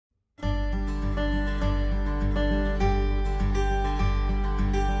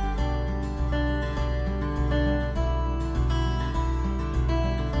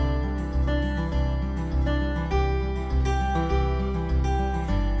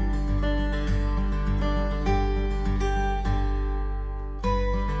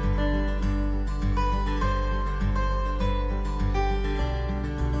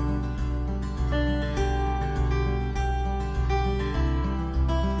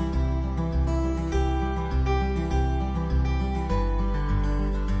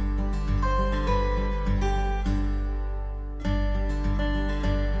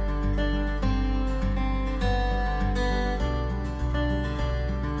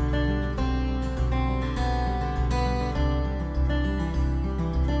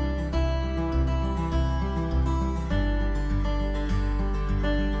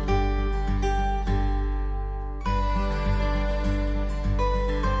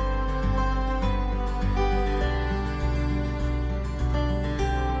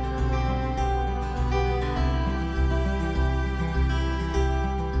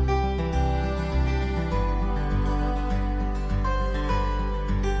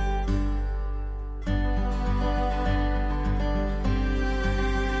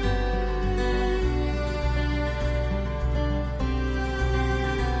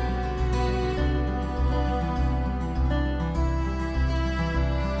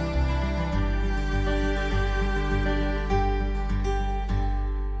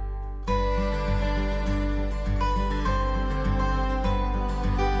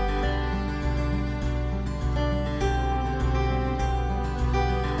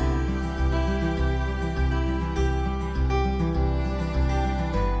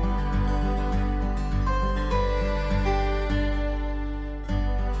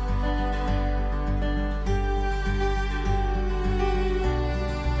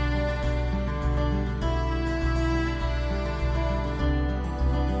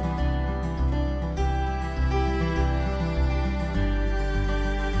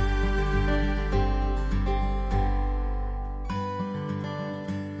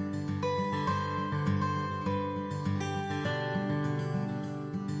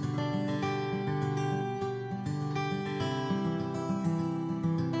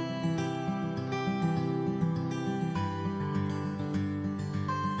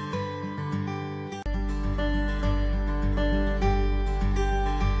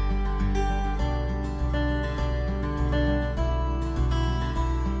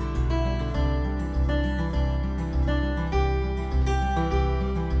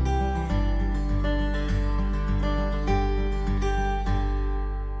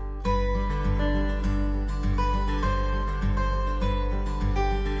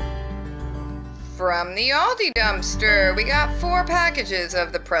From the Aldi dumpster, we got 4 packages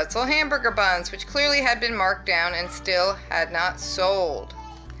of the pretzel hamburger buns, which clearly had been marked down and still had not sold.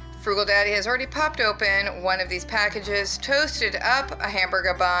 Frugal Daddy has already popped open one of these packages, toasted up a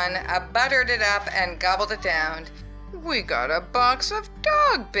hamburger bun, buttered it up, and gobbled it down. We got a box of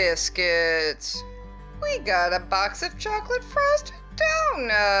dog biscuits. We got a box of chocolate frosted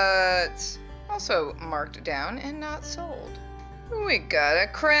donuts, also marked down and not sold. We got a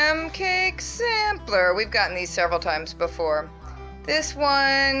creme cake sampler. We've gotten these several times before. This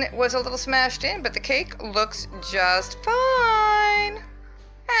one was a little smashed in, but the cake looks just fine.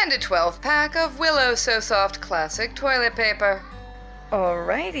 And a 12-pack of Willow So Soft Classic toilet paper.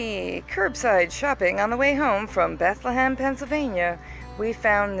 Alrighty, curbside shopping on the way home from Bethlehem, Pennsylvania. We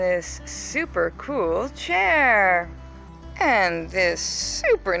found this super cool chair. And this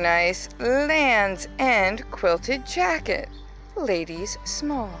super nice Land's End quilted jacket. Ladies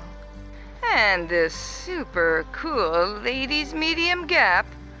small. And this super cool ladies medium gap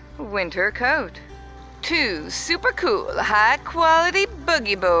winter coat. 2 super cool high quality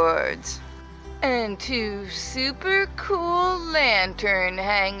boogie boards. And 2 super cool lantern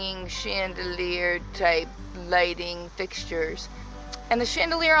hanging chandelier type lighting fixtures. And the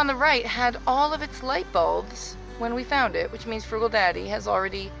chandelier on the right had all of its light bulbs when we found it, which means Frugal Daddy has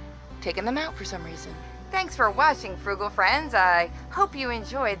already taken them out for some reason. Thanks for watching, Frugal friends. I hope you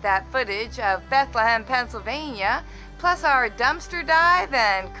enjoyed that footage of Bethlehem, Pennsylvania, plus our dumpster dive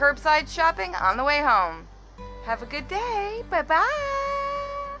and curbside shopping on the way home. Have a good day. Bye-bye.